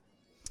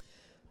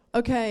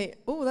Okay.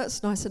 Oh,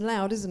 that's nice and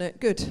loud, isn't it?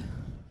 Good.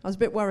 I was a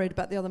bit worried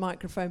about the other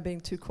microphone being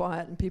too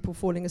quiet and people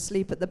falling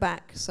asleep at the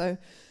back. So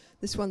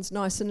this one's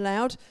nice and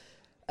loud.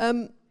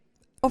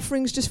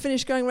 Offerings just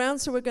finished going around,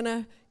 so we're going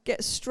to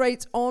get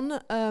straight on.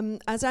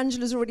 As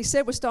Angela's already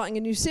said, we're starting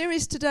a new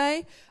series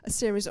today, a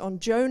series on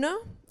Jonah.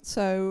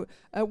 So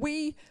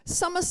we,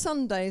 Summer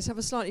Sundays, have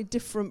a slightly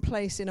different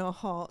place in our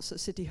hearts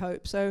at City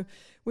Hope. So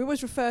we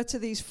always refer to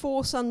these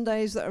 4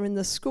 Sundays that are in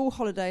the school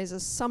holidays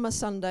as Summer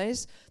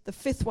Sundays. The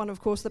 5th one, of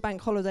course, the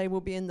bank holiday,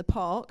 will be in the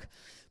park.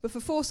 But for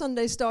 4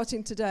 Sundays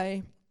starting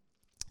today,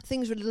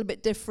 things were a little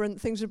bit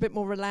different. Things were a bit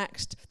more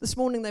relaxed. This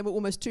morning they were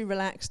almost too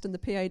relaxed and the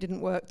PA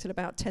didn't work till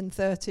about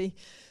 10:30.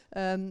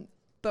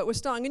 But we're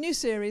starting a new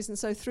series, and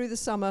so through the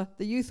summer,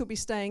 the youth will be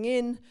staying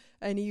in,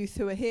 any youth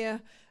who are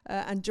here,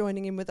 and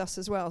joining in with us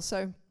as well.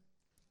 So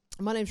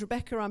my name's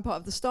Rebecca. I'm part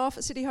of the staff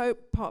at City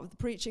Hope, part of the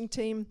preaching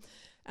team,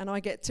 and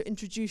I get to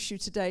introduce you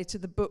today to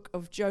the book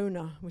of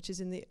Jonah, which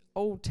is in the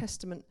Old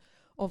Testament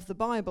of the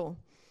Bible.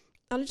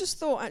 And I just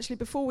thought, actually,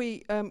 before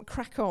we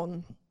crack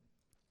on,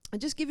 I'd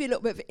just give you a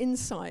little bit of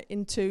insight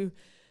into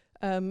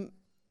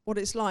what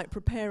it's like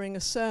preparing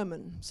a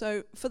sermon.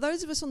 So for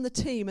those of us on the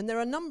team, and there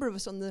are a number of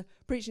us on the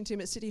preaching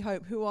team at City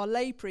Hope who are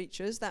lay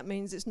preachers, that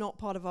means it's not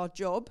part of our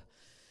job.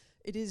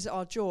 It is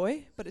our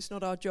joy, but it's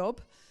not our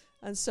job.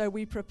 And so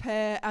we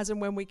prepare as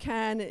and when we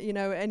can,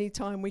 any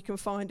time we can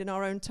find in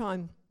our own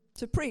time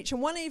to preach.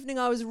 And one evening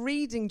I was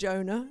reading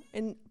Jonah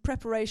in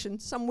preparation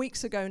some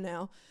weeks ago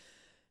now,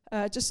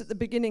 just at the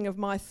beginning of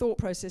my thought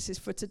processes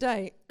for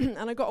today.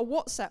 And I got a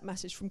WhatsApp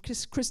message from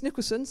Chris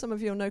Nicholson. Some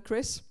of you will know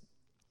Chris.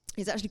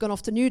 He's actually gone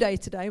off to New Day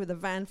today with a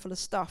van full of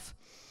stuff.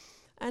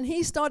 And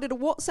he started a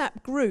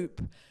WhatsApp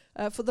group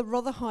for the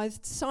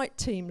Rotherhithe site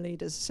team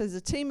leaders. So there's a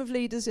team of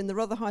leaders in the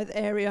Rotherhithe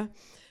area.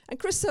 And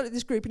Chris started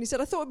this group and he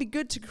said, I thought it'd be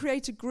good to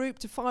create a group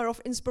to fire off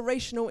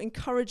inspirational,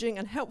 encouraging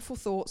and helpful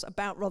thoughts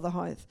about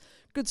Rotherhithe.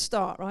 Good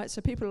start, right? So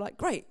people are like,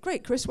 great,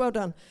 Chris, well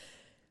done.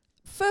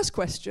 First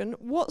question,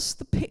 what's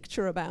the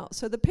picture about?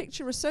 So the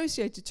picture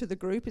associated to the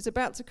group is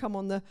about to come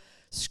on the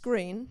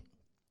screen.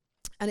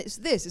 And it's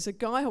this, it's a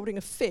guy holding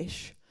a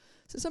fish.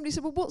 So somebody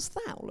said, well, what's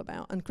that all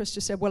about? And Chris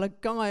just said, well, a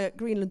guy at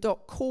Greenland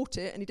Dock caught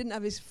it and he didn't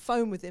have his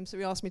phone with him, so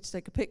he asked me to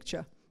take a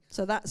picture.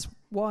 So that's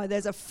why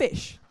there's a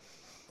fish.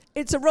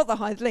 It's a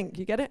Rotherhithe link,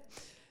 you get it?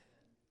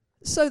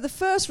 So the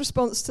first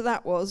response to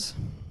that was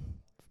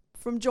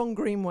from John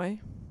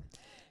Greenway.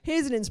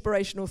 Here's an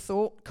inspirational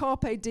thought.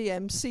 Carpe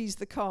diem, seize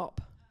the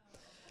carp.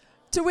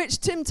 To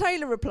which Tim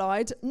Taylor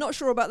replied, not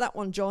sure about that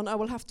one, John. I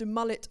will have to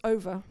mull it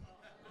over.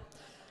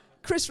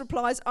 Chris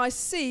replies, I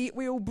see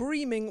we all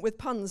breaming with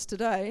puns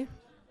today.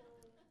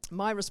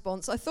 My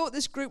response, I thought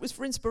this group was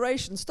for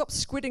inspiration. Stop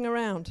squidding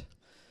around.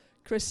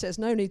 Chris says,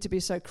 no need to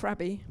be so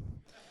crabby.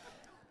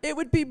 It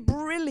would be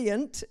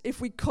brilliant if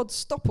we could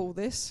stop all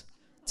this.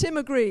 Tim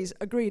agreed,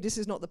 this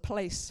is not the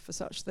place for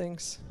such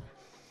things.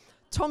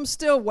 Tom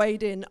still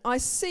weighed in. I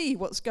see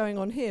what's going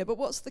on here, but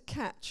what's the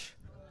catch?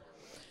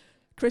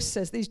 Chris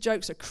says, these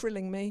jokes are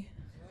krilling me.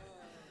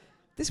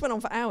 This went on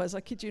for hours,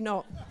 I kid you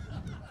not.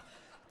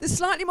 The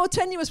slightly more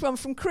tenuous one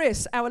from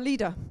Chris, our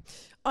leader.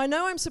 I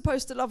know I'm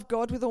supposed to love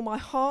God with all my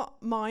heart,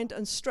 mind,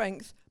 and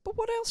strength, but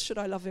what else should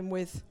I love him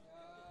with?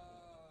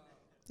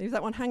 Leave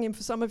that one hanging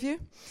for some of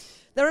you.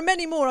 There are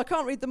many more, I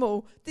can't read them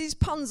all. These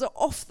puns are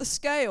off the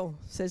scale,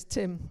 says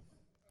Tim.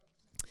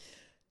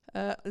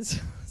 There's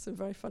some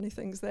very funny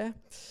things there.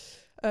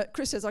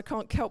 Chris says, I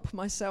can't kelp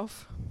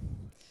myself.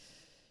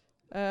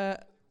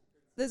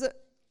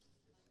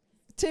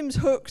 Tim's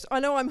hooked. I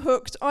know I'm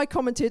hooked. I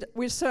commented,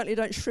 we certainly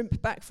don't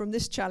shrimp back from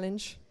this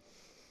challenge.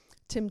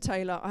 Tim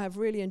Taylor, I have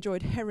really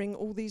enjoyed herring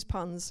all these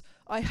puns.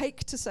 I hate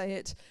to say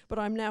it, but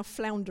I'm now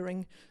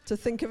floundering to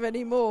think of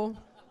any more.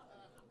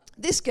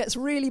 This gets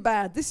really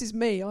bad. This is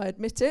me, I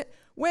admit it.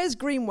 Where's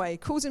Greenway?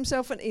 Calls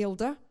himself an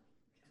eelder.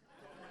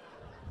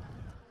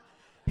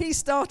 He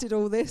started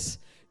all this.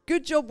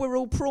 Good job we're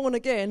all prawn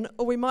again,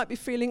 or we might be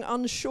feeling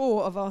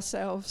unsure of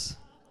ourselves.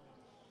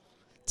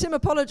 Tim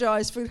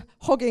apologised for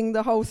hogging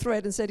the whole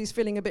thread and said he's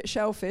feeling a bit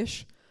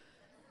shellfish.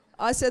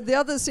 I said the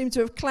others seem to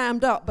have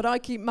clammed up, but I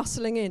keep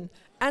muscling in.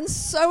 And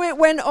so it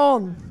went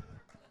on.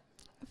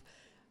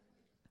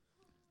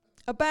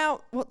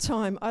 About what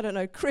time? I don't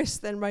know. Chris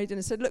then raised in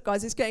and said, look,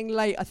 guys, it's getting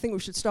late. I think we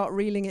should start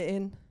reeling it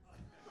in.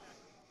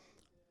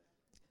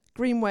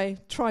 Greenway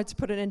tried to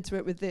put an end to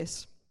it with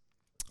this.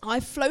 I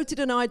floated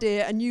an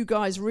idea and you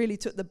guys really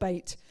took the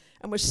bait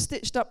and were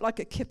stitched up like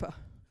a kipper.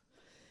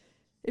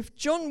 If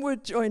John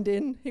Wood joined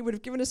in, he would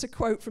have given us a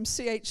quote from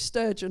C.H.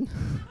 Sturgeon.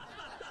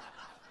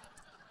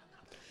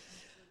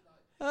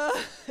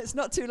 It's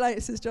not too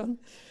late, says John.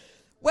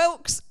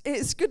 Welks,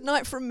 it's good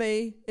night from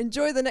me.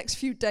 Enjoy the next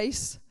few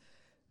days.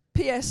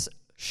 P.S.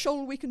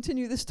 Shall we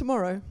continue this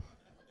tomorrow?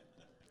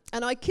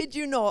 And I kid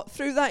you not,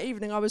 through that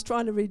evening I was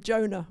trying to read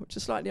Jonah, which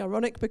is slightly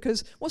ironic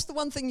because what's the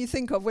one thing you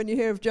think of when you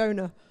hear of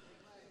Jonah?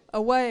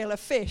 A whale, a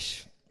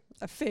fish.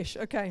 A fish,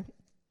 okay.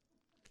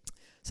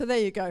 So there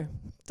you go.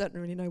 Don't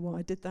really know why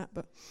I did that,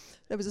 but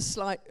there was a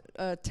slight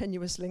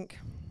tenuous link.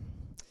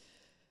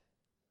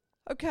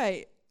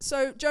 Okay,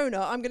 So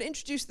Jonah, I'm going to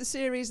introduce the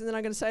series, and then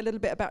I'm going to say a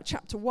little bit about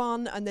chapter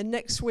 1, and then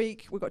next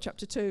week we've got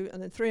chapter 2,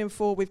 and then 3 and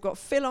 4 we've got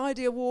Phil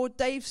Idea Ward,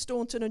 Dave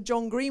Staunton and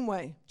John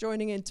Greenway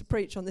joining in to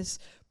preach on this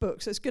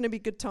book. So it's going to be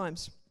good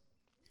times.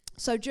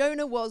 So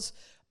Jonah was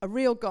a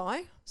real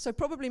guy. So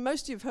probably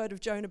most of you have heard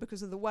of Jonah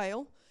because of the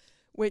whale,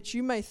 which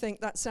you may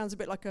think that sounds a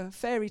bit like a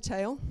fairy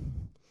tale.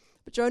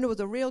 But Jonah was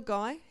a real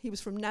guy. He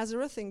was from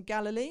Nazareth in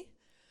Galilee,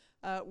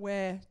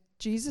 where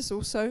Jesus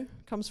also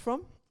comes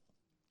from,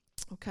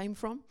 or came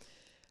from.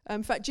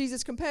 In fact,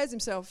 Jesus compares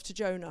himself to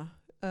Jonah.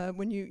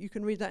 When you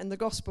can read that in the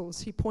Gospels,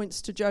 he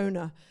points to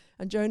Jonah.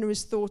 And Jonah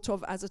is thought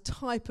of as a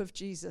type of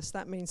Jesus.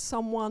 That means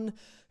someone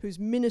whose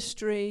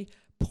ministry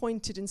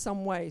pointed in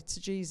some way to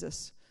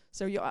Jesus.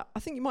 So I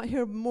think you might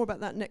hear more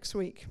about that next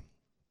week.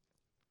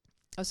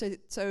 I'll say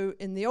so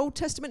in the Old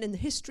Testament, in the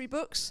history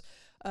books,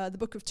 the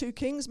book of 2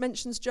 Kings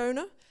mentions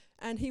Jonah,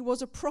 and he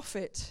was a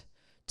prophet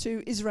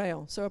to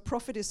Israel. So a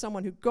prophet is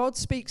someone who God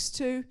speaks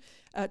to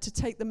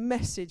take the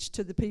message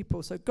to the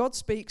people. So God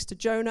speaks to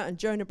Jonah, and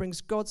Jonah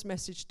brings God's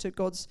message to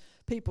God's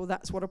people.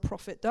 That's what a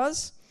prophet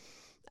does.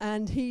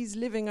 And he's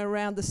living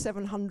around the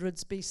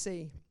 700s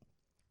BC.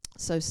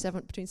 So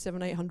between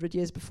 700 and 800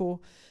 years before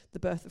the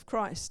birth of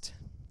Christ.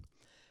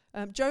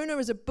 Jonah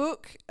as a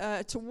book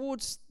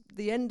towards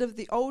the end of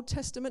the Old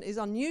Testament is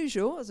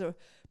unusual as a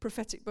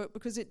prophetic book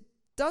because it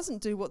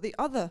doesn't do what the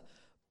other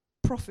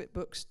prophet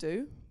books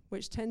do,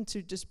 which tend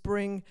to just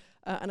bring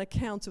an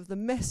account of the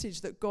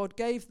message that God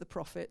gave the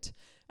prophet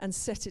and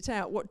set it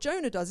out. What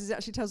Jonah does is it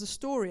actually tells a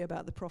story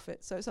about the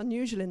prophet. So it's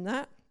unusual in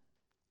that.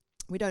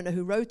 We don't know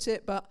who wrote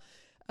it, but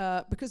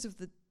because of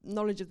the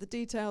knowledge of the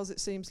details, it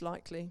seems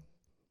likely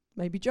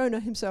maybe Jonah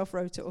himself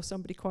wrote it or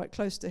somebody quite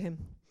close to him.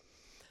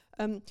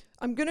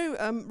 I'm going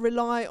to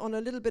rely on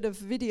a little bit of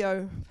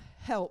video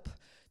help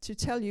to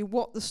tell you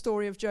what the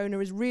story of Jonah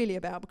is really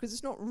about, because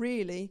it's not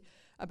really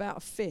about a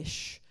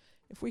fish.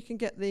 If we can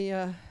get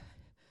the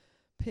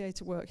PA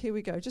to work. Here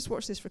we go. Just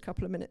watch this for a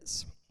couple of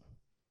minutes.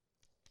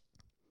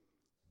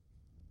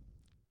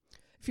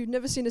 If you've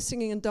never seen a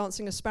singing and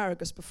dancing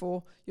asparagus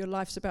before, your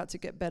life's about to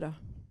get better.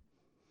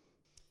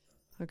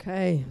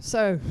 Okay,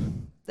 so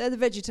they're the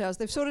VeggieTales.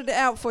 They've sorted it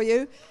out for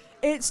you.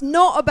 It's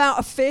not about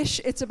a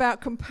fish. It's about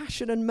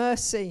compassion and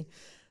mercy.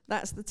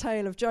 That's the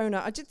tale of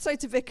Jonah. I did say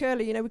to Vic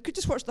earlier, we could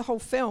just watch the whole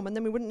film and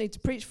then we wouldn't need to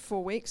preach for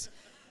 4 weeks.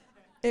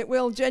 It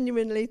will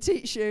genuinely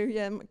teach you.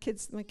 Yeah,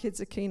 my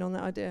kids are keen on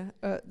that idea.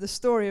 The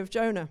story of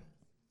Jonah.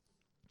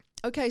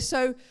 Okay,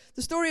 so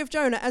the story of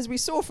Jonah, as we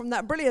saw from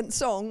that brilliant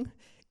song,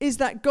 is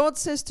that God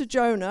says to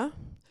Jonah,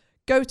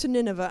 go to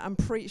Nineveh and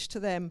preach to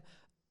them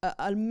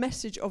a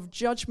message of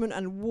judgment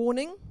and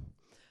warning.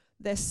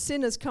 Their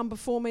sin has come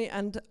before me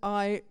and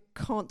I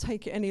can't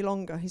take it any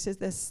longer. He says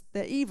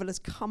their evil has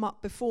come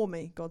up before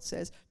me, God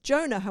says.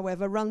 Jonah,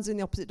 however, runs in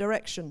the opposite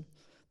direction.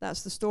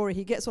 That's the story.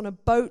 He gets on a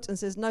boat and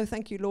says, no,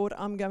 thank you, Lord,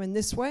 I'm going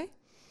this way.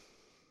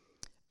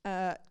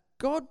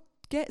 God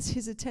gets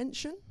his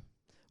attention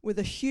with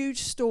a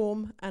huge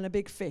storm and a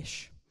big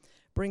fish.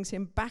 Brings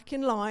him back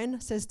in line,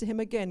 says to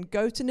him again,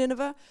 go to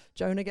Nineveh.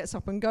 Jonah gets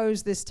up and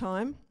goes this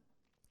time.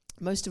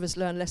 Most of us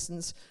learn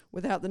lessons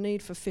without the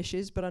need for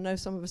fishes, but I know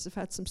some of us have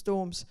had some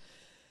storms.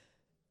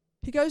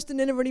 He goes to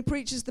Nineveh and he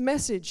preaches the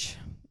message.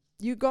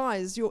 You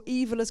guys, your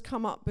evil has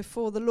come up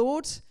before the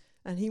Lord,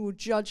 and he will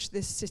judge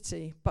this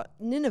city. But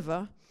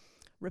Nineveh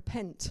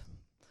repent.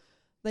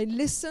 They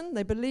listen,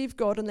 they believe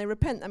God, and they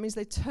repent. That means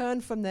they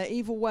turn from their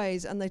evil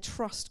ways and they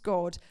trust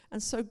God.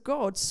 And so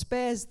God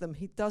spares them.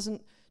 He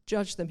doesn't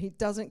judge them. He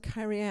doesn't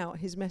carry out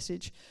his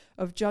message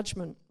of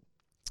judgment.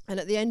 And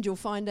at the end, you'll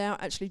find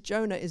out, actually,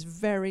 Jonah is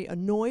very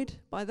annoyed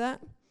by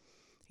that.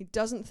 He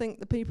doesn't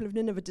think the people of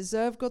Nineveh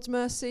deserve God's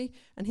mercy,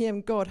 and he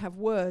and God have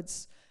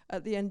words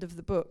at the end of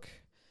the book.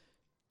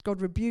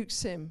 God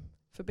rebukes him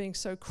for being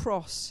so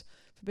cross,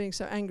 for being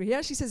so angry. He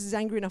actually says he's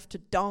angry enough to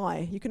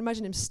die. You can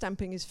imagine him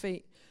stamping his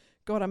feet.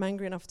 God, I'm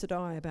angry enough to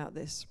die about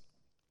this.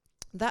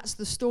 That's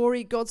the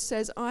story. God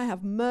says, I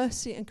have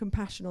mercy and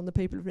compassion on the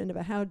people of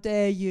Nineveh. How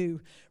dare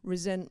you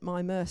resent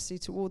my mercy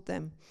toward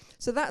them?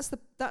 So that's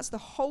the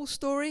whole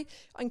story.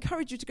 I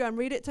encourage you to go and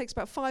read it. It takes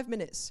about 5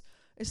 minutes.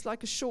 It's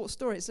like a short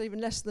story. It's even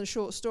less than a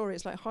short story.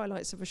 It's like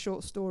highlights of a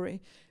short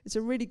story. It's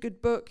a really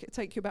good book. It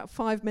takes you about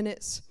 5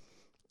 minutes.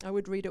 I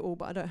would read it all,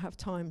 but I don't have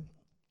time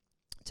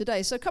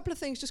today. So a couple of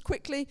things just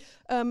quickly.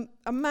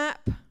 A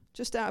map,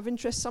 just out of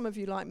interest. Some of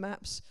you like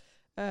maps.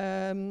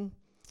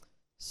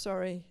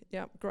 Sorry.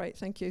 Yeah, great.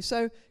 Thank you.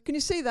 So can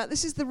you see that?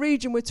 This is the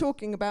region we're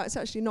talking about. It's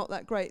actually not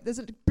that great. There's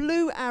a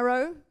blue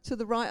arrow to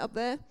the right up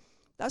there.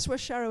 That's where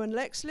Sharo and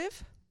Lex live.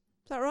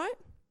 Is that right?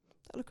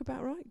 Does that look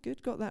about right?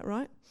 Good. Got that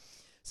right.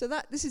 So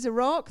this is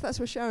Iraq. That's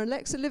where Sharo and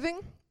Lex are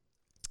living.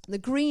 The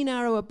green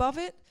arrow above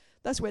it,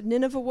 that's where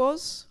Nineveh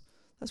was.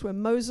 That's where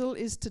Mosul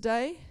is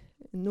today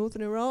in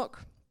northern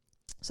Iraq.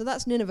 So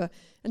that's Nineveh.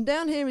 And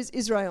down here is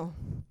Israel.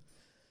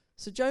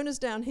 So Jonah's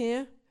down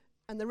here,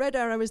 and the red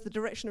arrow is the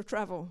direction of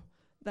travel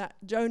that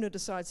Jonah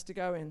decides to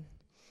go in.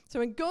 So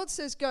when God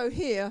says go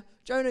here,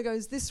 Jonah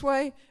goes this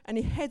way, and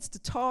he heads to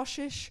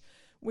Tarshish,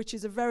 which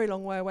is a very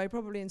long way away,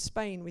 probably in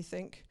Spain, we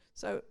think.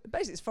 So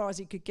basically as far as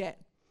he could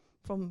get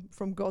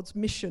from God's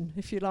mission,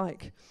 if you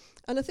like.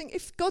 And I think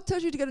if God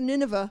tells you to go to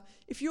Nineveh,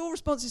 if your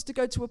response is to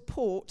go to a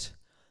port,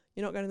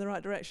 you're not going in the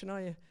right direction,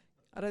 are you?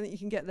 I don't think you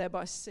can get there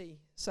by sea.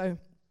 So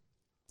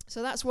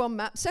that's one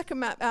map. Second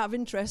map, out of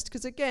interest,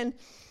 because again,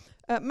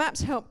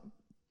 maps help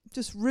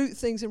just root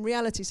things in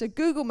reality. So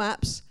Google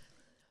Maps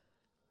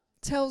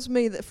tells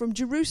me that from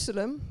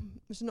Jerusalem,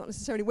 which is not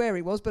necessarily where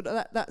he was, but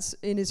that's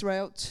in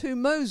Israel, to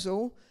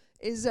Mosul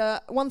is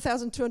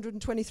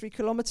 1,223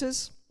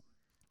 kilometers.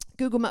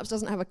 Google Maps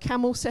doesn't have a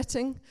camel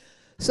setting.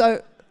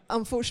 So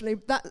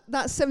unfortunately,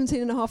 that's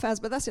 17 and a half hours,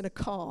 but that's in a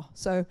car.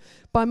 So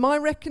by my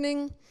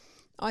reckoning,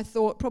 I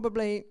thought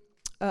probably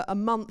a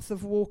month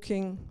of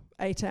walking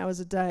 8 hours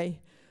a day.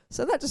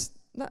 So that's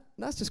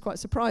just quite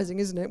surprising,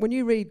 isn't it? When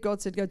you read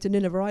God said go to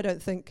Nineveh, I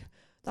don't think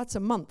that's a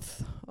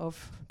month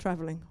of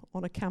traveling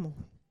on a camel.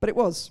 But it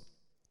was.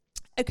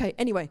 Okay,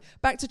 anyway,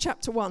 back to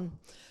chapter 1.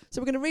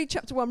 So we're going to read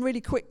chapter 1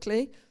 really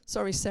quickly.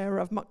 Sorry,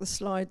 Sarah, I've mucked the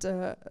slide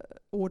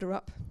order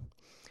up.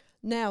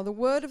 Now the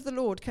word of the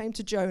Lord came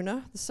to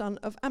Jonah, the son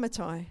of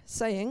Amittai,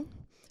 saying,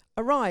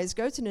 "Arise,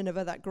 go to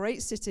Nineveh, that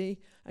great city,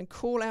 and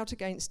call out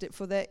against it,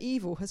 for their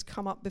evil has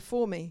come up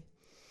before me."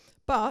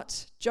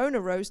 But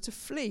Jonah rose to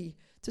flee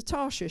to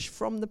Tarshish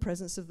from the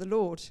presence of the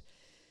Lord.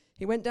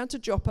 He went down to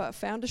Joppa,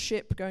 found a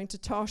ship going to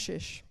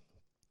Tarshish.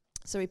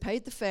 So he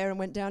paid the fare and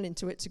went down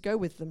into it to go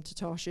with them to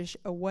Tarshish,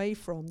 away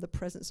from the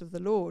presence of the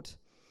Lord.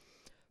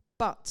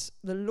 But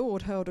the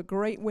Lord hurled a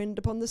great wind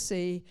upon the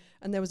sea,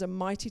 and there was a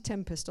mighty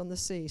tempest on the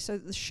sea, so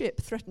that the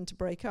ship threatened to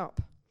break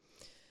up.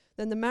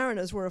 Then the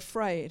mariners were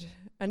afraid,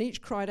 and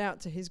each cried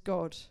out to his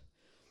God.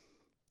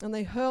 And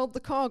they hurled the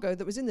cargo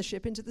that was in the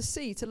ship into the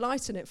sea to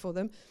lighten it for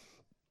them.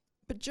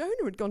 But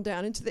Jonah had gone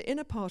down into the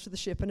inner part of the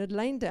ship and had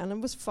lain down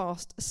and was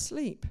fast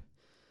asleep.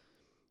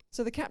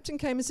 So the captain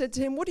came and said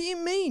to him, "What do you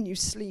mean, you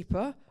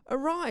sleeper?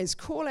 Arise,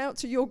 call out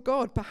to your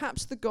God.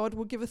 Perhaps the God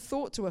will give a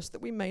thought to us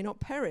that we may not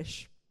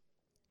perish."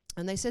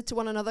 And they said to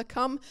one another,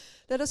 "Come,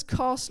 let us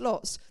cast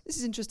lots." This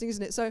is interesting,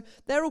 isn't it? So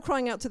they're all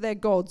crying out to their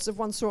gods of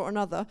one sort or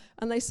another.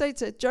 And they say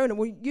to Jonah,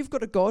 "Well, you've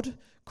got a God.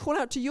 Call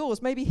out to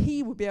yours. Maybe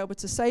he will be able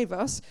to save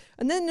us."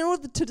 And then in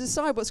order to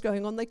decide what's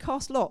going on, they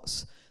cast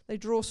lots. They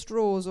draw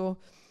straws or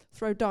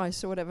throw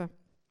dice or whatever.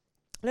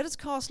 "Let us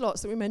cast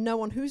lots that we may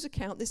know on whose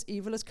account this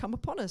evil has come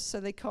upon us."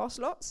 So they cast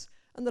lots,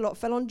 and the lot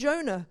fell on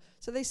Jonah.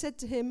 So they said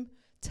to him,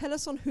 "Tell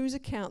us on whose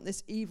account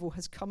this evil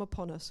has come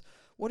upon us.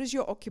 What is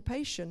your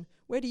occupation?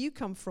 Where do you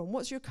come from?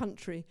 What's your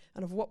country?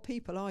 And of what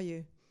people are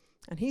you?"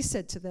 And he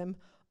said to them,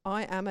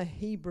 "I am a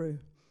Hebrew,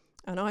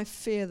 and I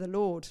fear the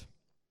Lord."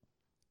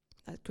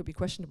 That could be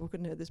questionable,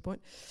 couldn't it, at this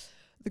point?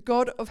 "The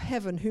God of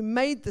heaven, who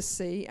made the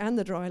sea and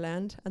the dry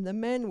land." And the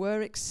men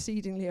were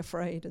exceedingly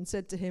afraid and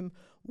said to him,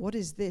 "What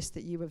is this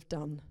that you have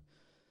done?"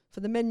 For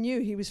the men knew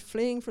he was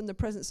fleeing from the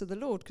presence of the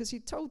Lord, because he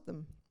told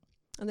them.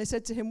 And they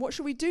said to him, "What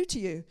shall we do to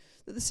you,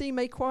 that the sea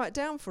may quiet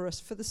down for us?"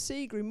 For the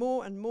sea grew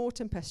more and more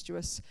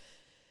tempestuous.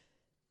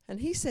 And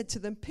he said to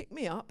them, "Pick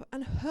me up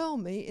and hurl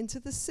me into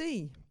the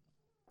sea."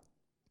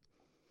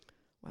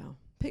 Wow.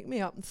 Pick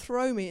me up and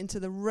throw me into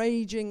the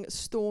raging,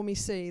 stormy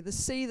sea, the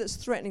sea that's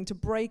threatening to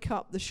break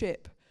up the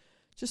ship.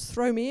 Just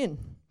throw me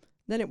in.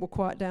 Then it will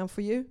quiet down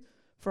for you,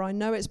 for I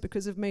know it's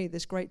because of me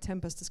this great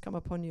tempest has come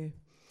upon you.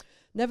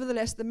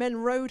 Nevertheless, the men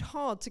rowed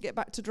hard to get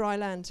back to dry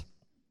land,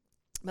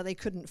 but they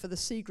couldn't, for the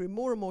sea grew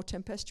more and more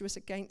tempestuous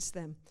against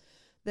them.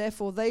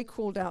 Therefore they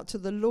called out to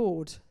the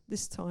Lord,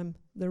 this time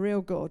the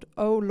real God,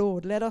 "O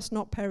Lord, let us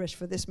not perish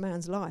for this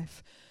man's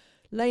life.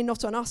 Lay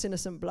not on us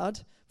innocent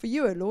blood, for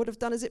you, O Lord, have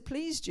done as it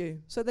pleased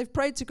you." So they've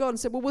prayed to God and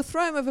said, "Well, we'll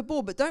throw him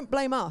overboard, but don't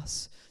blame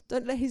us.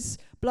 Don't let his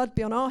blood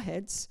be on our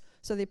heads."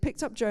 So they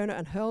picked up Jonah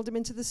and hurled him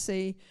into the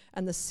sea,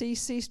 and the sea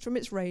ceased from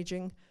its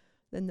raging.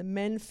 Then the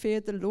men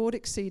feared the Lord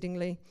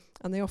exceedingly,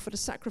 and they offered a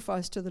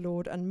sacrifice to the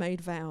Lord and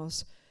made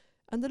vows.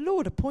 And the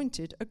Lord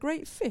appointed a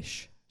great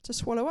fish to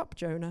swallow up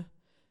Jonah.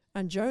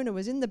 And Jonah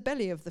was in the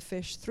belly of the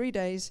fish 3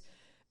 days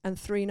and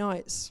 3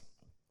 nights.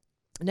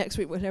 Next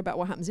week we'll hear about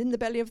what happens in the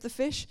belly of the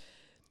fish.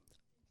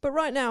 But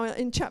right now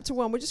in chapter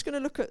 1, we're just going to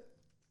look at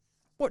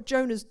what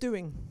Jonah's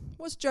doing.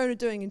 What's Jonah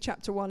doing in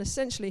chapter 1?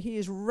 Essentially, he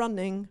is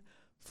running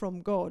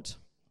from God.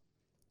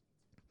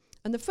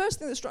 And the first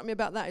thing that struck me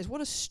about that is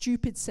what a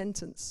stupid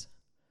sentence.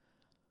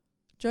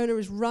 Jonah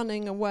is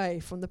running away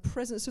from the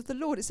presence of the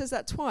Lord. It says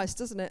that twice,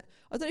 doesn't it?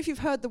 I don't know if you've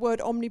heard the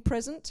word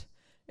omnipresent.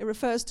 It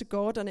refers to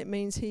God, and it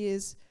means he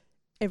is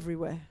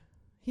everywhere.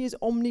 He is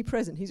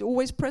omnipresent. He's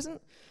always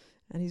present,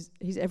 and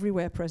he's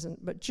everywhere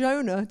present. But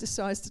Jonah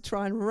decides to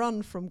try and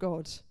run from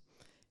God.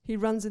 He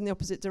runs in the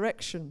opposite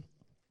direction.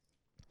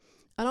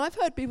 And I've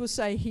heard people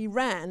say he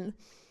ran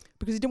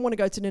because he didn't want to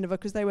go to Nineveh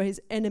because they were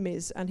his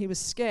enemies and he was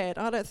scared.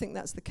 I don't think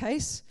that's the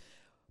case.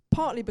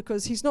 Partly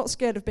because he's not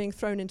scared of being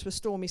thrown into a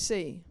stormy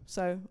sea.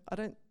 So I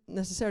don't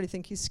necessarily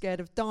think he's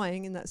scared of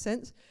dying in that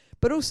sense.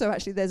 But also,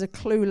 actually, there's a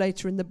clue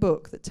later in the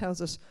book that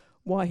tells us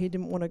why he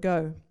didn't want to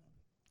go.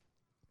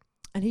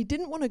 And he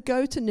didn't want to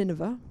go to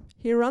Nineveh.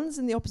 He runs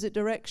in the opposite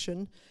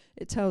direction,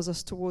 it tells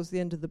us towards the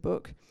end of the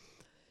book.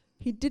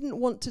 He didn't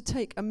want to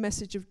take a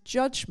message of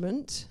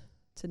judgment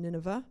to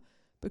Nineveh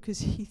because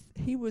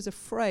he was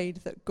afraid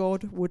that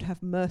God would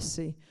have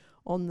mercy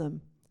on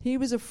them. He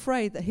was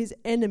afraid that his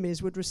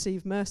enemies would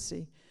receive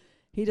mercy.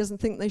 He doesn't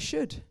think they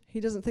should. He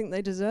doesn't think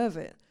they deserve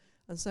it.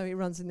 And so he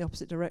runs in the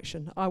opposite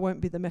direction. I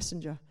won't be the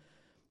messenger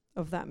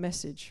of that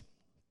message.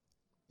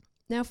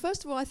 Now,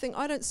 first of all,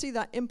 I don't see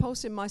that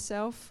impulse in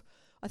myself.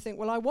 I think,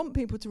 well, I want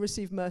people to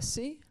receive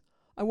mercy.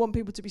 I want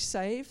people to be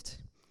saved.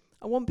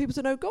 I want people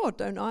to know God,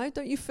 don't I?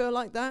 Don't you feel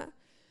like that?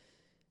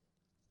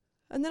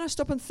 And then I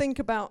stop and think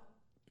about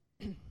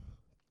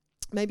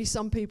maybe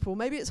some people,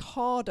 maybe it's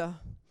harder.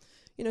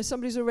 You know,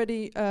 somebody's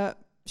already,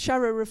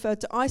 Shara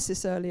referred to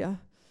ISIS earlier.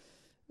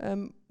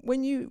 When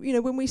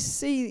we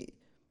see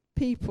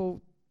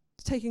people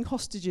taking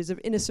hostages of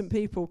innocent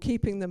people,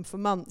 keeping them for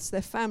months,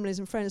 their families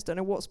and friends don't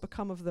know what's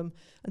become of them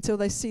until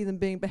they see them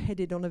being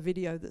beheaded on a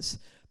video that's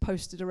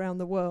posted around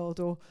the world,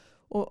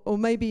 or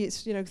maybe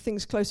it's,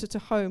 things closer to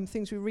home,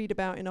 things we read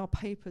about in our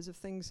papers of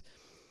things.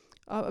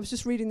 I was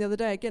just reading the other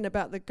day again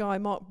about the guy,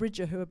 Mark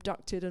Bridger, who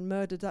abducted and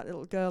murdered that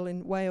little girl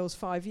in Wales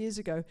 5 years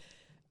ago.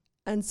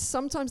 And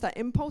sometimes that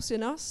impulse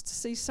in us to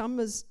see some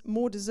as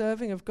more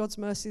deserving of God's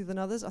mercy than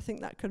others, I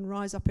think that can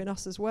rise up in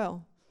us as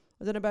well.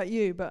 I don't know about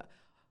you, but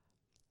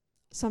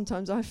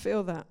sometimes I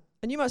feel that.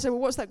 And you might say, well,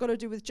 what's that got to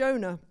do with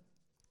Jonah?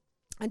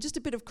 And just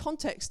a bit of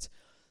context.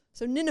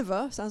 So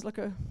Nineveh sounds like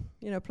a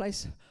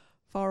place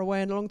far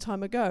away and a long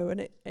time ago,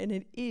 and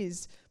it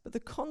is. But the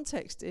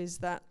context is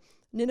that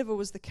Nineveh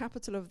was the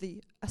capital of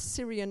the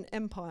Assyrian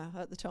Empire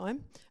at the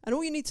time. And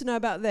all you need to know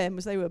about them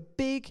was they were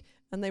big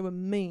and they were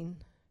mean.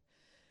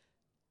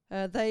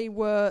 They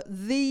were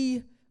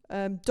the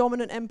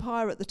dominant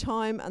empire at the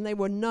time, and they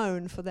were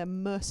known for their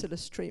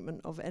merciless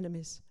treatment of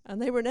enemies.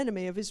 And they were an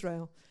enemy of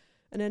Israel,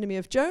 an enemy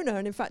of Jonah,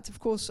 and in fact, of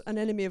course, an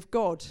enemy of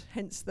God,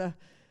 hence the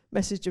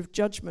message of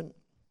judgment.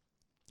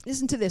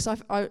 Listen to this.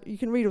 You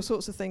can read all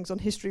sorts of things on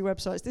history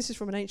websites. This is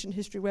from an ancient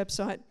history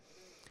website.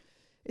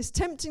 It's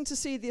tempting to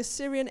see the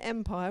Assyrian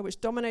Empire, which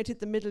dominated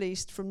the Middle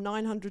East from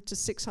 900 to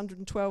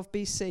 612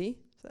 BC,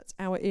 so that's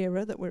our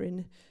era that we're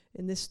in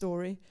this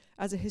story,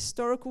 as a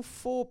historical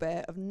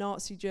forebear of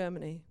Nazi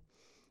Germany,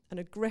 an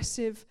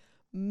aggressive,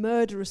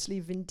 murderously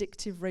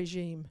vindictive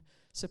regime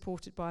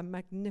supported by a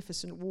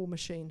magnificent war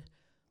machine.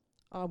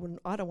 I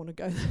don't want to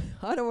go there.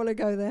 I don't want to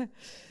go there.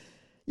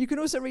 You can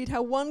also read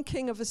how one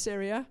king of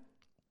Assyria,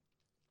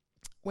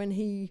 when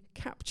he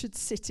captured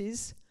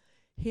cities,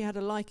 he had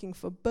a liking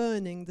for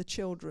burning the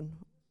children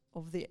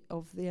of the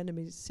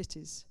enemy's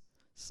cities.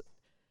 So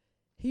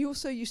he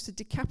also used to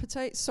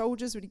decapitate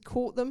soldiers when he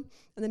caught them,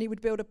 and then he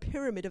would build a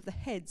pyramid of the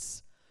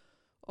heads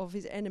of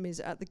his enemies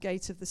at the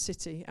gate of the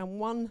city. And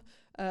one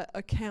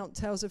account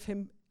tells of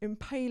him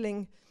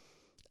impaling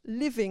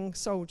living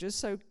soldiers,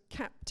 so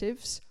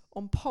captives,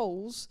 on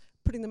poles,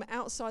 putting them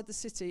outside the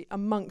city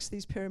amongst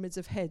these pyramids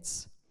of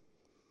heads.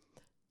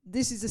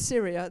 This is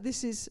Assyria,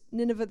 this is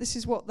Nineveh, this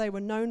is what they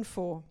were known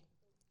for.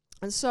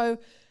 And so,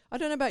 I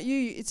don't know about you,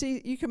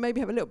 you can maybe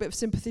have a little bit of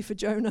sympathy for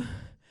Jonah.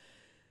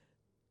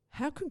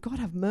 How can God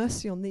have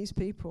mercy on these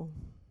people?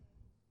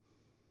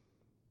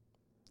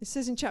 It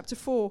says in chapter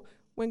 4,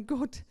 when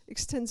God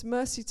extends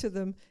mercy to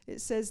them,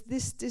 it says,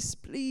 this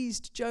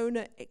displeased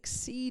Jonah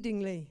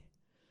exceedingly.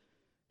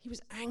 He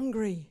was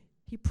angry.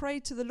 He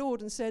prayed to the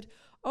Lord and said,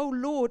 "Oh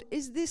Lord,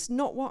 is this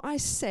not what I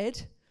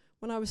said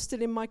when I was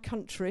still in my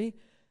country?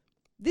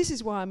 This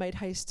is why I made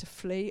haste to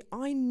flee.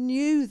 I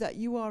knew that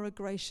you are a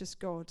gracious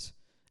God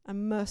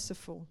and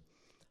merciful,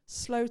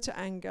 slow to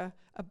anger,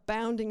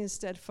 abounding in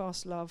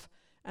steadfast love,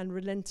 and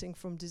relenting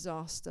from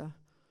disaster."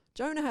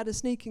 Jonah had a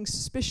sneaking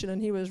suspicion,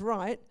 and he was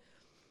right,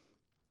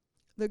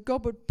 that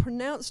God would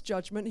pronounce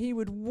judgment. He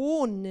would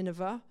warn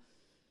Nineveh,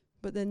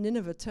 but then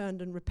Nineveh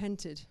turned and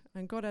repented,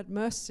 and God had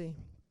mercy.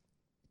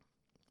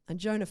 And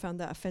Jonah found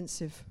that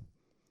offensive.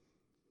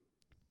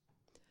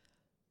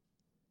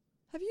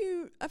 Have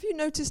you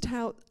noticed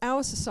how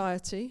our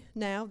society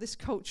now, this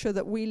culture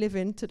that we live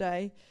in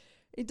today,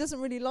 it doesn't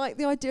really like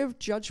the idea of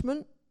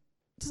judgment.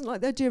 It doesn't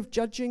like the idea of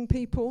judging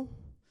people.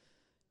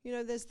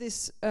 There's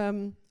this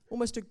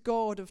almost a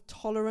God of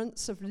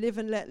tolerance, of live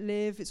and let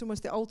live. It's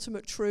almost the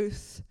ultimate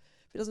truth.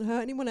 If it doesn't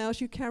hurt anyone else,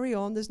 you carry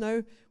on.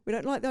 We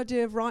don't like the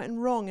idea of right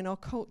and wrong in our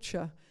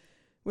culture.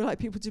 We like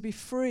people to be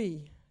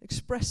free,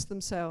 express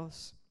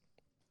themselves.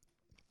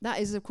 That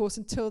is, of course,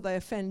 until they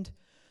offend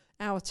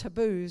our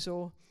taboos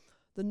or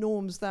the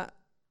norms that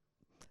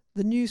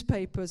the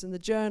newspapers and the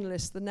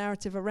journalists, the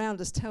narrative around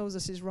us tells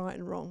us is right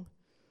and wrong.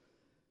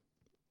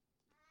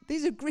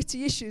 These are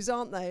gritty issues,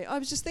 aren't they? I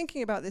was just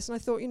thinking about this and I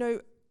thought,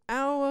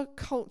 our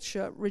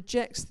culture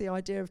rejects the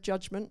idea of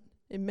judgment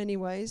in many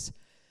ways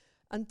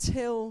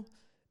until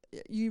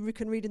you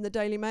can read in the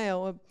Daily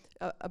Mail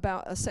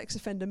about a sex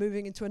offender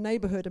moving into a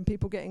neighbourhood and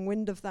people getting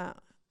wind of that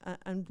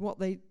and what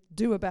they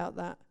do about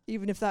that,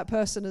 even if that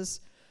person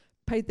has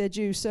paid their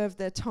due, served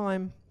their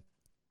time.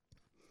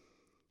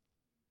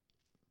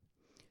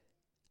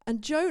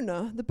 And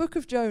Jonah, the book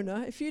of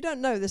Jonah, if you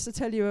don't know this, I'll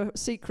tell you a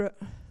secret.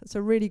 It's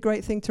a really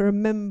great thing to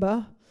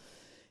remember.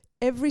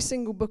 Every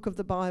single book of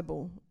the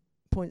Bible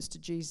points to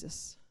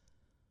Jesus.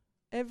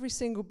 Every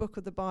single book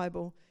of the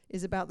Bible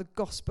is about the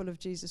gospel of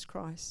Jesus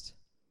Christ.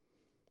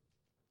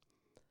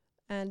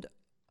 And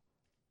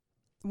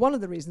one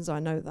of the reasons I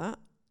know that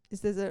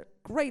is there's a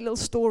great little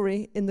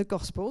story in the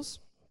Gospels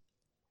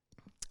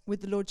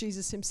with the Lord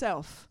Jesus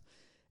himself.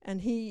 And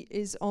he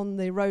is on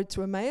the road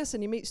to Emmaus,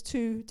 and he meets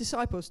two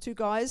disciples, two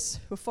guys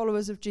who are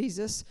followers of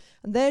Jesus,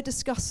 and they're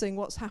discussing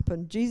what's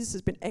happened. Jesus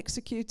has been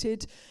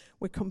executed.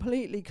 We're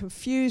completely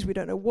confused. We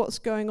don't know what's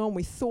going on.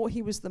 We thought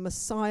he was the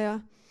Messiah.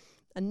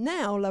 And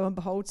now, lo and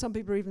behold, some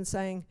people are even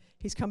saying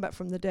he's come back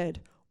from the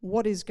dead.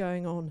 What is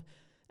going on?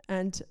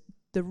 And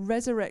the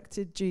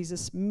resurrected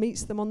Jesus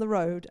meets them on the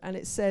road, and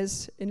it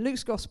says, in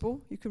Luke's Gospel,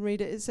 you can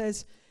read it, it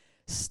says,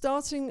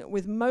 starting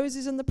with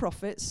Moses and the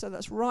prophets, so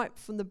that's right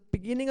from the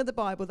beginning of the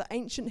Bible, the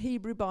ancient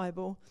Hebrew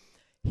Bible,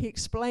 he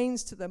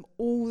explains to them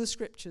all the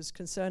scriptures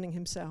concerning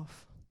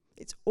himself.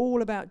 It's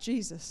all about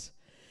Jesus.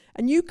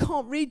 And you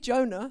can't read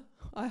Jonah,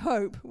 I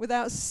hope,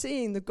 without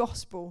seeing the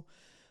gospel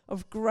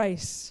of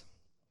grace.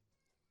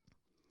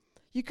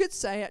 You could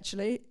say,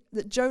 actually,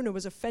 that Jonah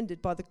was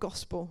offended by the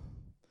gospel.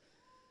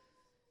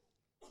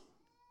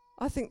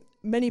 I think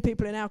many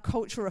people in our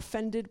culture are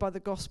offended by the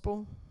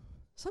gospel.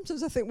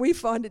 Sometimes I think we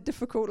find it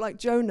difficult, like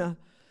Jonah.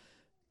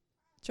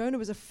 Jonah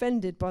was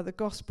offended by the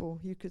gospel,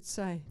 you could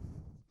say.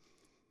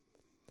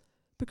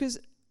 Because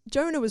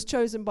Jonah was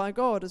chosen by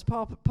God as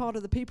part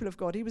of the people of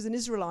God. He was an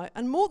Israelite.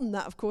 And more than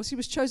that, of course, he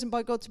was chosen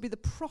by God to be the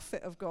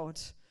prophet of God.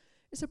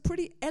 It's a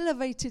pretty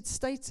elevated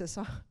status,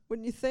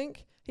 wouldn't you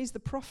think? He's the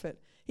prophet.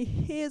 He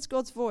hears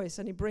God's voice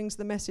and he brings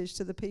the message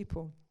to the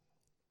people.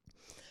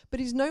 But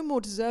he's no more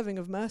deserving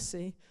of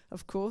mercy,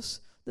 of course,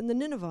 than the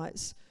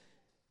Ninevites.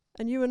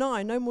 And you and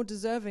I, no more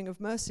deserving of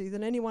mercy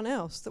than anyone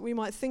else that we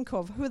might think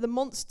of. Who are the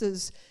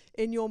monsters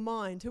in your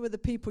mind? Who are the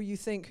people you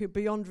think who are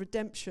beyond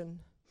redemption?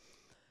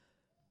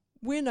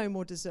 We're no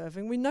more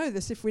deserving. We know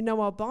this if we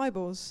know our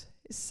Bibles.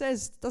 It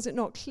says, does it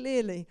not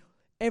clearly,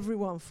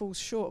 everyone falls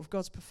short of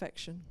God's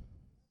perfection.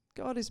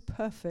 God is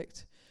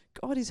perfect.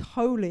 God is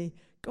holy.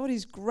 God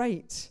is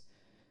great.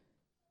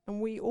 And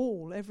we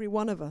all, every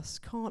one of us,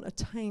 can't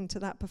attain to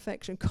that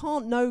perfection,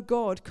 can't know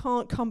God,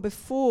 can't come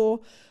before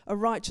a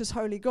righteous,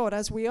 holy God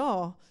as we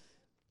are.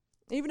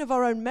 Even of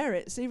our own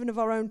merits, even of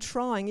our own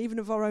trying, even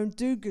of our own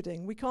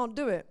do-gooding, we can't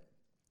do it.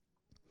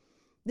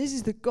 This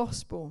is the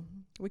gospel.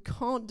 We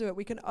can't do it.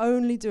 We can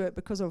only do it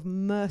because of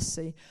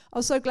mercy. I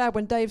was so glad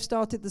when Dave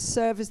started the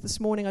service this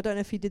morning. I don't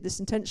know if he did this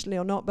intentionally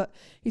or not, but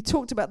he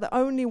talked about the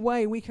only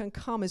way we can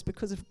come is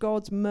because of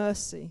God's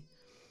mercy.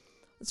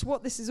 That's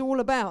what this is all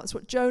about. It's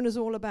what Jonah's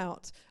all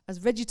about. As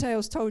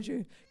VeggieTales told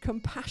you,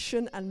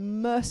 compassion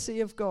and mercy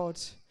of God.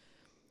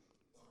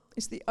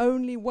 It's the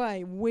only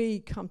way we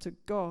come to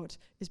God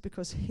is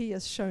because he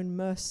has shown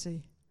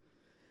mercy.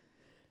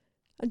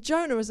 And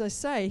Jonah, as I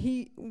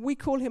say, we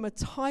call him a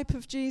type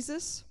of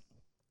Jesus.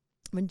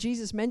 When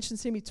Jesus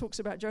mentions him, he talks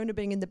about Jonah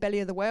being in the belly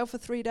of the whale for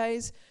 3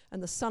 days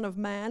and the Son of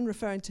Man,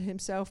 referring to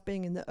himself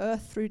being in the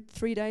earth through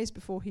 3 days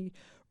before he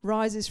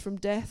rises from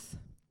death.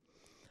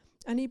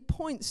 And he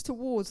points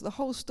towards, the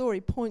whole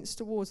story points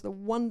towards the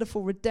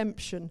wonderful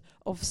redemption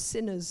of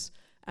sinners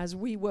as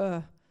we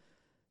were,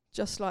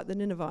 just like the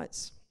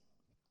Ninevites.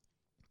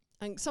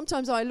 And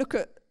sometimes I look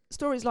at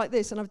stories like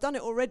this, and I've done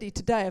it already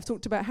today. I've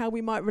talked about how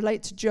we might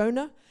relate to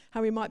Jonah,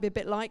 how we might be a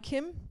bit like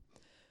him.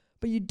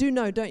 But you do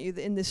know, don't you,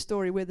 that in this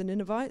story we're the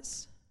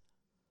Ninevites?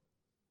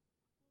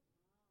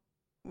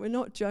 We're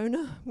not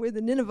Jonah, we're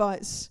the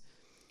Ninevites.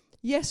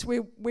 Yes,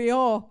 we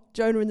are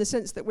Jonah in the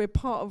sense that we're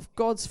part of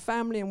God's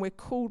family and we're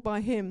called by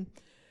him.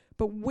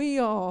 But we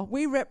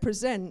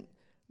represent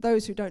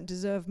those who don't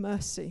deserve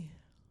mercy.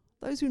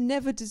 Those who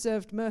never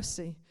deserved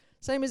mercy.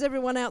 Same as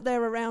everyone out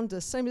there around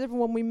us. Same as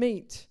everyone we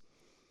meet.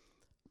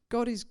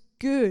 God is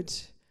good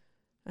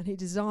and he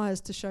desires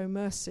to show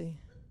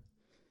mercy.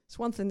 It's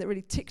one thing that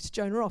really ticked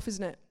Jonah off,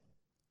 isn't it?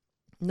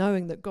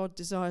 Knowing that God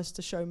desires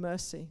to show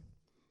mercy.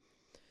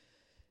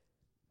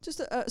 Just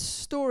a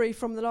story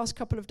from the last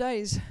couple of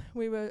days.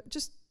 We were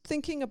just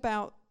thinking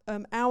about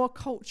our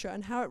culture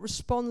and how it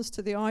responds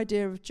to the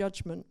idea of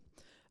judgment.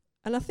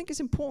 And I think it's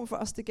important for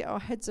us to get our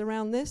heads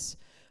around this.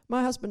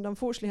 My husband,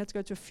 unfortunately, had to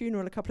go to a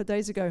funeral a couple of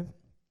days ago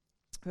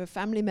of a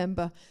family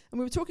member. And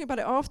we were talking about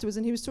it afterwards,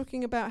 and he was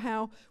talking about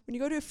how when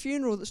you go to a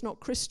funeral that's not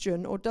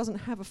Christian or doesn't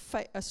have a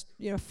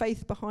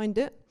faith behind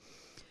it,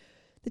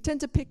 they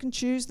tend to pick and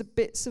choose the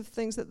bits of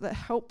things that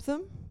help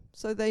them.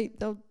 So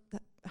they'll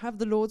have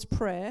the Lord's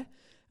Prayer,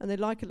 and they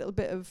like a little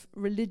bit of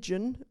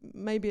religion.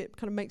 Maybe it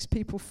kind of makes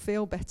people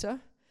feel better.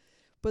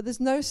 But there's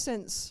no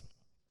sense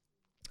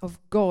of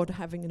God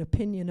having an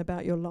opinion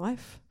about your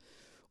life,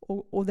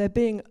 or there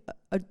being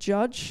a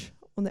judge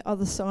on the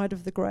other side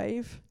of the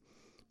grave.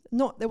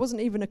 There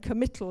wasn't even a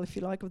committal, if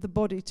you like, of the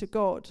body to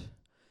God.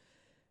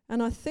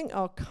 And I think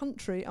our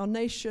country, our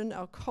nation,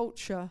 our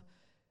culture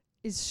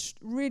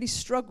really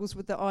struggles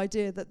with the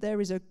idea that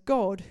there is a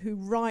God who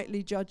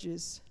rightly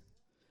judges.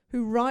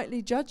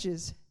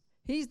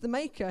 He's the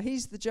maker,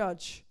 he's the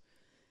judge.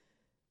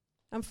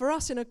 And for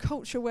us in a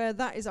culture where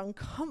that is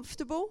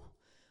uncomfortable,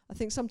 I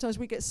think sometimes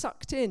we get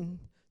sucked in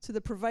to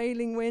the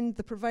prevailing wind,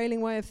 the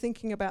prevailing way of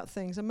thinking about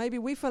things. And maybe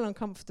we feel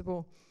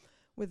uncomfortable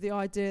with the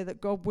idea that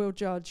God will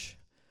judge.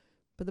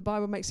 But the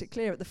Bible makes it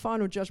clear at the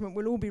final judgment,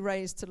 we'll all be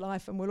raised to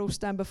life and we'll all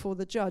stand before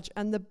the judge.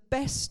 And the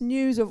best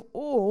news of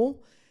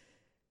all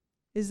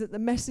is that the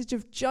message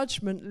of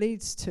judgment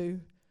leads to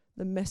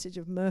the message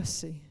of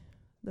mercy.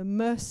 The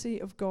mercy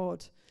of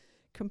God.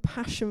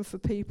 Compassion for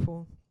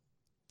people.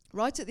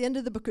 Right at the end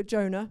of the book of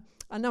Jonah,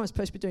 I know I'm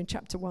supposed to be doing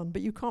chapter 1,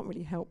 but you can't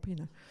really help,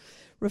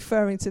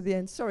 referring to the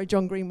end. Sorry,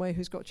 John Greenway,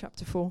 who's got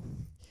chapter 4.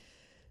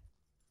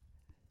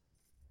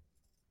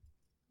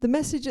 The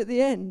message at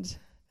the end,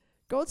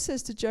 God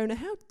says to Jonah,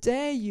 how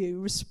dare you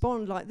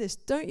respond like this?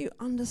 Don't you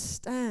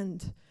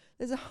understand?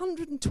 There's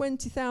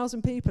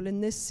 120,000 people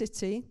in this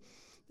city.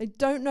 They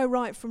don't know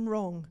right from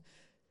wrong.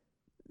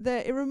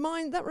 That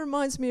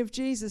reminds me of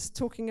Jesus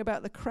talking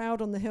about the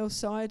crowd on the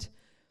hillside.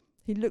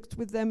 He looked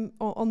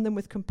on them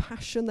with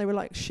compassion. They were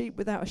like sheep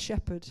without a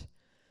shepherd.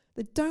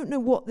 They don't know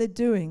what they're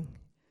doing.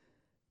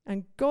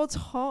 And God's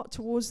heart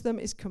towards them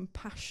is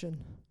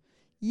compassion.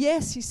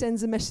 Yes, he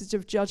sends a message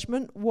of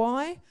judgment.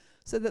 Why?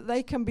 So that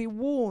they can be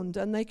warned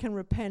and they can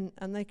repent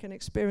and they can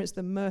experience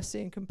the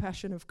mercy and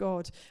compassion of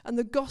God. And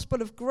the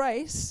gospel of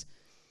grace,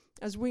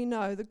 as we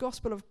know, the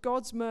gospel of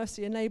God's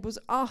mercy enables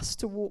us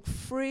to walk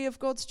free of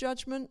God's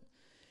judgment,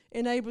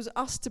 enables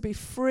us to be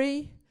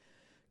free.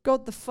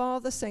 God the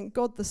Father sent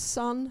God the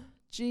Son,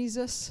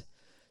 Jesus,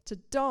 to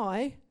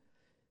die,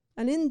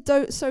 and in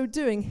so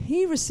doing,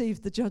 he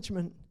received the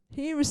judgment.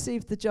 He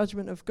received the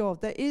judgment of God.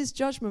 There is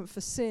judgment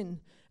for sin,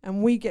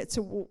 and we get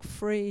to walk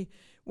free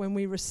when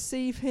we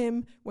receive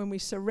him, when we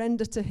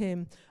surrender to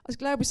him. I was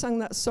glad we sang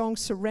that song,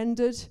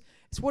 Surrendered.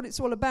 It's what it's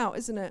all about,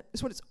 isn't it?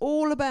 It's what it's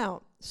all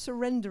about,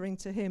 surrendering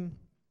to him.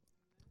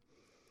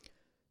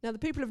 Now, the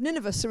people of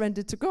Nineveh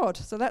surrendered to God,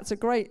 so that's a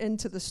great end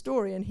to the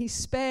story, and he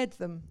spared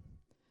them.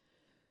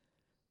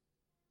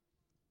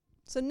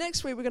 So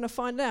next week we're going to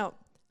find out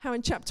how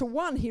in chapter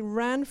 1 he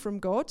ran from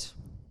God.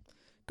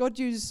 God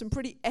used some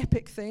pretty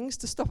epic things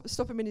to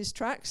stop him in his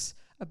tracks.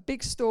 A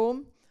big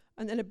storm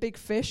and then a big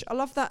fish. I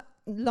love that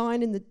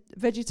line in the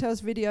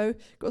VeggieTales video.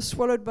 Got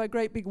swallowed by a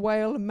great big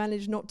whale and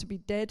managed not to be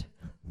dead.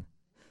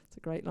 It's a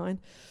great line.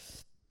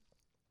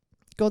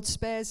 God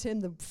spares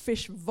him. The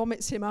fish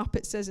vomits him up,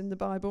 it says in the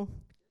Bible.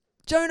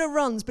 Jonah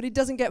runs, but he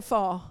doesn't get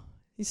far.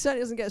 He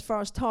certainly doesn't get as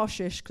far as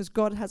Tarshish because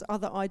God has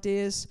other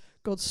ideas.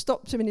 God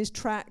stopped him in his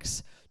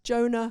tracks.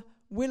 Jonah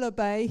will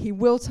obey. He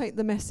will take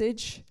the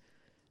message.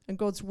 And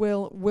God's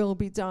will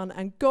be done.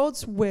 And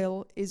God's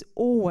will is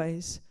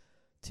always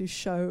to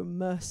show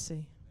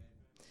mercy.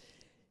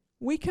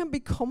 We can be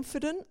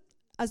confident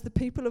as the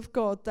people of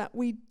God that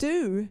we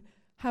do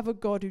have a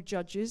God who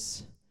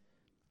judges.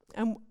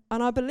 And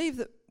I believe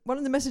that one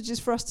of the messages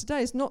for us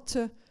today is not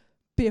to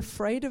be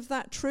afraid of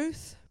that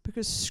truth,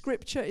 because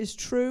Scripture is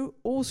true.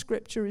 All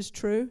Scripture is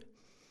true.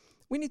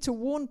 We need to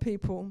warn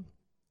people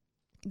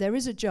there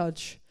is a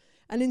judge.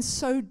 And in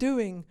so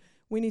doing,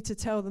 we need to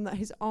tell them that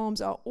his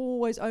arms are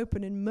always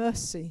open in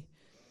mercy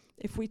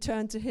if we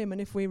turn to him and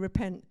if we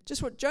repent.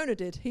 Just what Jonah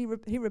did. He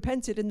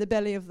repented in the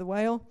belly of the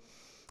whale.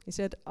 He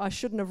said, I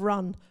shouldn't have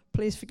run.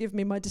 Please forgive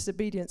me my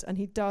disobedience. And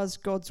he does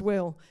God's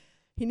will.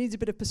 He needs a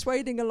bit of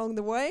persuading along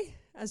the way,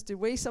 as do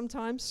we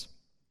sometimes.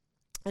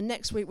 And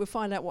next week we'll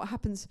find out what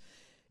happens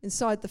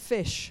inside the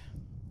fish.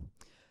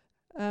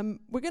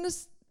 We're going to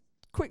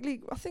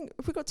quickly, I think,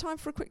 have we got time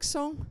for a quick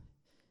song?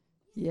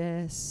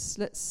 Yes,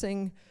 let's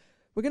sing.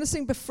 We're going to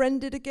sing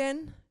Befriended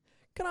again.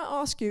 Can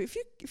I ask you,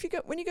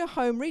 when you go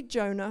home, read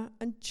Jonah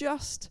and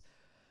just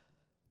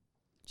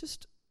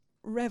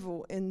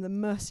revel in the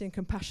mercy and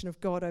compassion of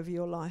God over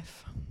your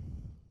life.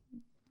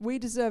 We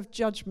deserve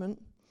judgment,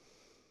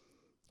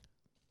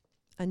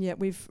 and yet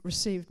we've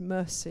received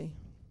mercy.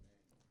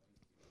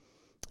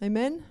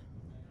 Amen?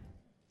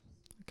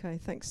 Okay,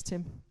 thanks,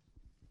 Tim.